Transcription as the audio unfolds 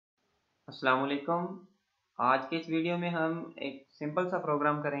अस्सलाम वालेकुम। आज के इस वीडियो में हम एक सिंपल सा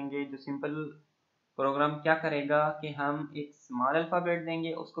प्रोग्राम करेंगे। जो सिंपल प्रोग्राम क्या करेगा कि हम एक स्मॉल अल्फ़ाबेट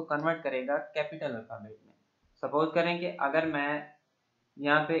देंगे, उसको कन्वर्ट करेगा कैपिटल अल्फ़ाबेट में। सपोज करें कि अगर मैं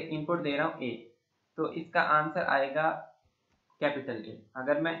यहाँ पे इनपुट दे रहा हूँ ए, तो इसका आंसर आएगा कैपिटल ए।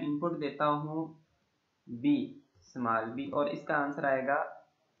 अगर मैं इनपुट देता हूँ बी, स्मॉल बी, और इसका आंसर आएगा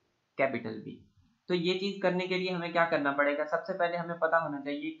कैपिटल बी। तो ये चीज़ करने के लिए हमें क्या करना पड़ेगा? सबसे पहले हमें पता होना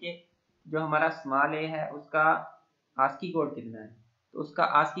चाहिए कि जो हमारा स्मॉल ए है उसका आस्की कोड कितना है। तो उसका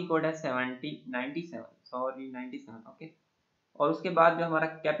आस्की कोड है 97, ओके। और उसके बाद जो हमारा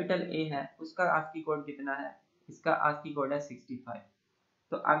कैपिटल ए है उसका आस्की कोड कितना है? इसका आस्की कोड है 65।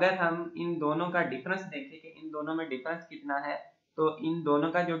 तो अगर हम इन दोनों का डिफरेंस देखें कि इन दोनों में डिफरेंस कितना है, तो इन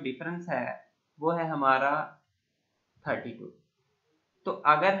दोनों का जो डिफरेंस है वो है हमारा 32। तो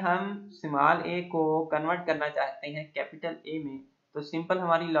अगर हम स्मॉल ए को कन्वर्ट करना चाहते हैं कैपिटल ए में, तो सिंपल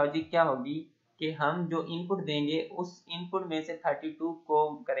हमारी लॉजिक क्या होगी कि हम जो इनपुट देंगे उस इनपुट में से 32 को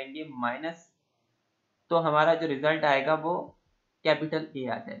करेंगे माइनस, तो हमारा जो रिजल्ट आएगा वो कैपिटल ए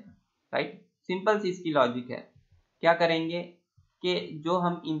आ जाएगा। राइट, सिंपल सी इसकी लॉजिक है। क्या करेंगे कि जो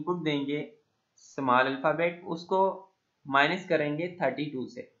हम इनपुट देंगे स्मॉल अल्फाबेट, उसको माइनस करेंगे 32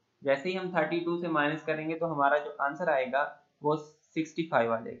 से। जैसे ही हम 32 से माइनस करेंगे तो हमारा जो आंसर आएगा वो 65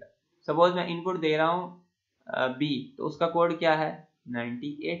 आ जाएगा। सपोज मैं इनपुट दे रहा हूँ बी, तो उसका कोड क्या है?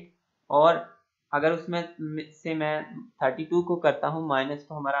 98। और अगर उसमें से मैं 32 को करता हूँ माइनस,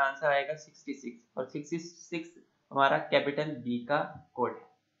 तो हमारा आंसर आएगा 66, और 66 हमारा कैपिटल बी का कोड है।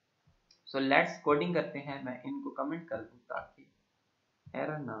 सो लेट्स कोडिंग करते हैं। मैं इनको कमेंट कर दूँ ताकि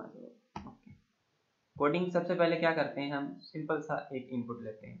एरर ना आ जाए। ओके, कोडिंग सबसे पहले क्या करते हैं, हम सिंपल सा एक इनपुट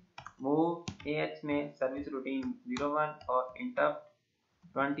लेते हैं। मूव एएच में सर्विस रूटीन 01 और इंटरप्ट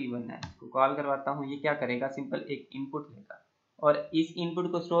 21 है, इसको कॉल करवाता हूँ। ये क्या करेगा? सिंपल एक इनपुट लेगा और इस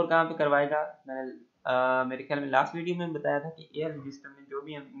इनपुट को स्टोर कहाँ पे करवाएगा? मैंने मेरे ख्याल में लास्ट वीडियो में बताया था कि एएल रजिस्टर में जो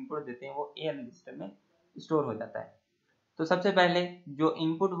भी हम इनपुट देते हैं वो एएल रजिस्टर में स्टोर हो जाता है। तो सबसे पहले जो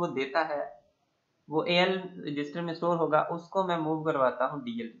इनपुट वो देता है वो एएल रजिस्टर में स्टोर होगा, उसको मैं मूव करवाता हूँ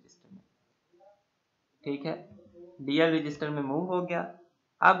डीएल रजिस्टर में। ठीक है, डीएल रजिस्टर में मूव हो गया।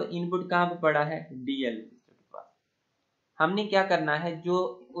 अब इनपुट कहाँ पे पड़ा है? डीएल रजिस्टर के पास। हमने क्या करना है,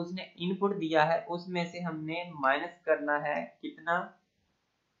 जो उसने इनपुट दिया है उसमें से हमने माइनस करना है कितना?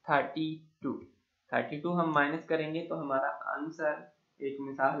 32 हम माइनस करेंगे तो हमारा आंसर, एक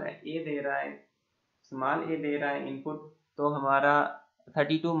मिसाल है, ए दे रहा है, स्मॉल ए दे रहा है इनपुट, तो हमारा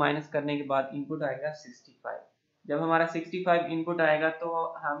 32 माइनस करने के बाद इनपुट आएगा 65। जब हमारा 65 इनपुट आएगा तो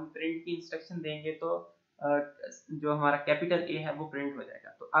हम प्रिंट की इंस्ट्रक्शन देंगे, तो जो हमारा कैपिटल ए है वो प्रिंट हो जाएगा।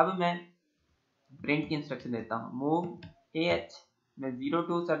 तो अब मैं प्रिंट की इंस्ट्रक्शन देता हूँ। मूव एएच में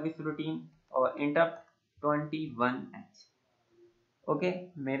 02 सर्विस रूटीन और इंटरप्ट 21h। ओके,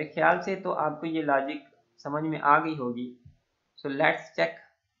 मेरे ख्याल से तो आपको ये लॉजिक समझ में आ गई होगी। सो लेट्स चेक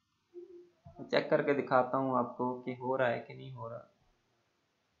करके दिखाता हूँ आपको कि हो रहा है कि नहीं हो रहा।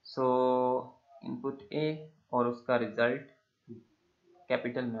 सो इनपुट ए और उसका रिजल्ट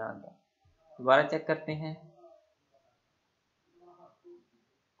कैपिटल में आ गया। दोबारा चेक करते हैं।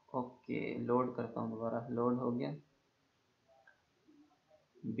 ओके, लोड करता हूँ, दोबारा लोड हो गया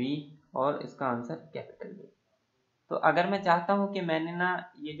बी और इसका आंसर कैपिटल बी। तो अगर मैं चाहता हूँ कि मैंने ना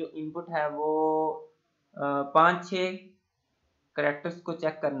ये जो इनपुट है वो 5-6 करेक्टर्स को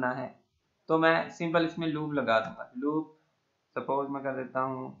चेक करना है, तो मैं सिंपल इसमें लूप लगा दूंगा। लूप सपोज मैं कर देता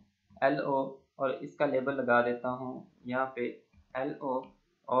हूँ LO और इसका लेबल लगा देता हूँ यहाँ पे LO,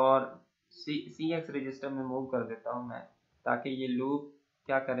 और CX रजिस्टर में मूव कर देता हूँ मैं, ताकि ये लूप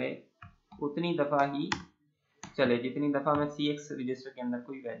क्या करे, उतनी दफ़ा ही चले जितनी दफ़ा मैं CX रजिस्टर के अंदर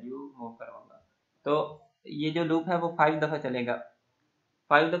कोई वैल्यू मूव करवाऊंगा। तो ये जो लूप है वो 5 दफ़ा चलेगा।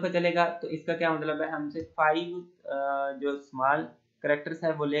 5 दफ़ा चलेगा तो इसका क्या मतलब है, हमसे 5 जो स्मॉल करेक्टर्स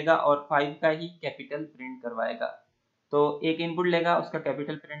है वो लेगा और 5 का ही कैपिटल प्रिंट करवाएगा। तो एक इनपुट लेगा, उसका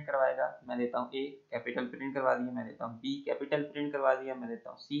कैपिटल प्रिंट करवाएगा, मैं देता हूँ A, कैपिटल प्रिंट करवा दिया, मैं देता हूँ B, कैपिटल प्रिंट करवा दिया, मैं देता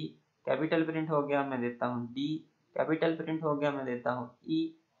हूँ C, कैपिटल प्रिंट हो गया, मैं देता हूँ D, कैपिटल प्रिंट हो गया, मैं देता हूँ E,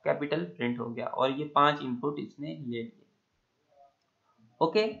 कैपिटल प्रिंट हो गया। और ये 5 इनपुट इसने ले लिए।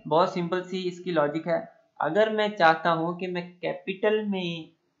 ओके, बहुत सिंपल सी इसकी लॉजिक है। अगर मैं चाहता हूं कि मैं कैपिटल में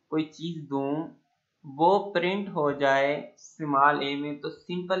कोई चीज दूं वो प्रिंट हो जाए स्मॉल ए में, तो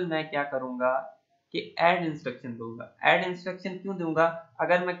सिंपल मैं क्या करूंगा कि ऐड इंस्ट्रक्शन दूंगा। ऐड इंस्ट्रक्शन क्यों दूंगा?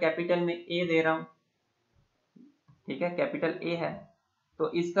 अगर मैं कैपिटल में ए दे रहा हूं, ठीक है, कैपिटल ए है,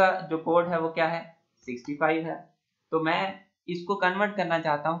 तो इसका जो कोड है वो क्या है? 65 है। तो मैं इसको कन्वर्ट करना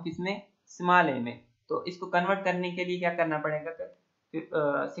चाहता हूँ किसमें? स्मॉल ए में। तो इसको कन्वर्ट करने के लिए क्या करना पड़ेगा?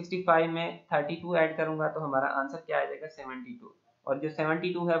 65 में 32 ऐड करूंगा तो हमारा आंसर क्या आ जाएगा? 72। और जो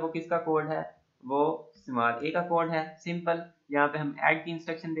 72 है वो किसका कोड है, वो स्मॉल ए का कोड है। सिंपल, यहाँ पे हम ऐड की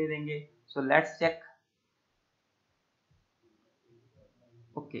इंस्ट्रक्शन दे देंगे। So let's check.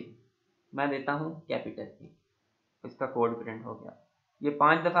 ओके, मैं देता हूँ कैपिटल ए, इसका कोड प्रिंट हो गया। ये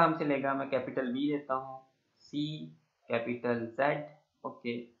 5 दफ़ा हमसे लेगा। मैं कैपिटल बी देता हूँ, सी, capital Z,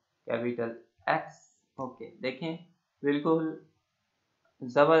 okay, capital x, okay. देखें बिल्कुल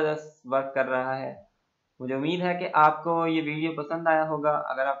ज़बरदस्त वर्क कर रहा है। मुझे उम्मीद है कि आपको ये वीडियो पसंद आया होगा।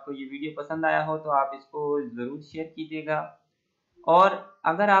 अगर आपको ये वीडियो पसंद आया हो तो आप इसको ज़रूर शेयर कीजिएगा। और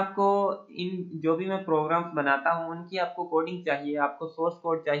अगर आपको इन जो भी मैं प्रोग्राम्स बनाता हूँ उनकी आपको कोडिंग चाहिए, आपको सोर्स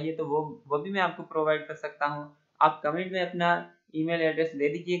कोड चाहिए, तो वो भी मैं आपको प्रोवाइड कर सकता हूँ। आप कमेंट में अपना ईमेल एड्रेस दे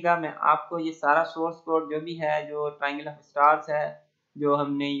दीजिएगा, मैं आपको ये सारा सोर्स कोड जो भी है, जो ट्रायंगल ऑफ स्टार्स है, जो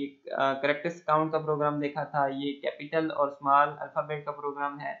हमने ये कैरेक्टर्स काउंट का प्रोग्राम देखा था, ये कैपिटल और स्मॉल अल्फ़ाबेट का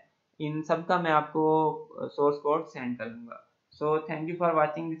प्रोग्राम है, इन सब का मैं आपको सोर्स कोड सेंड कर दूंगा। So thank you for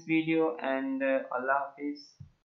watching this video and अल्लाह हाफिज़।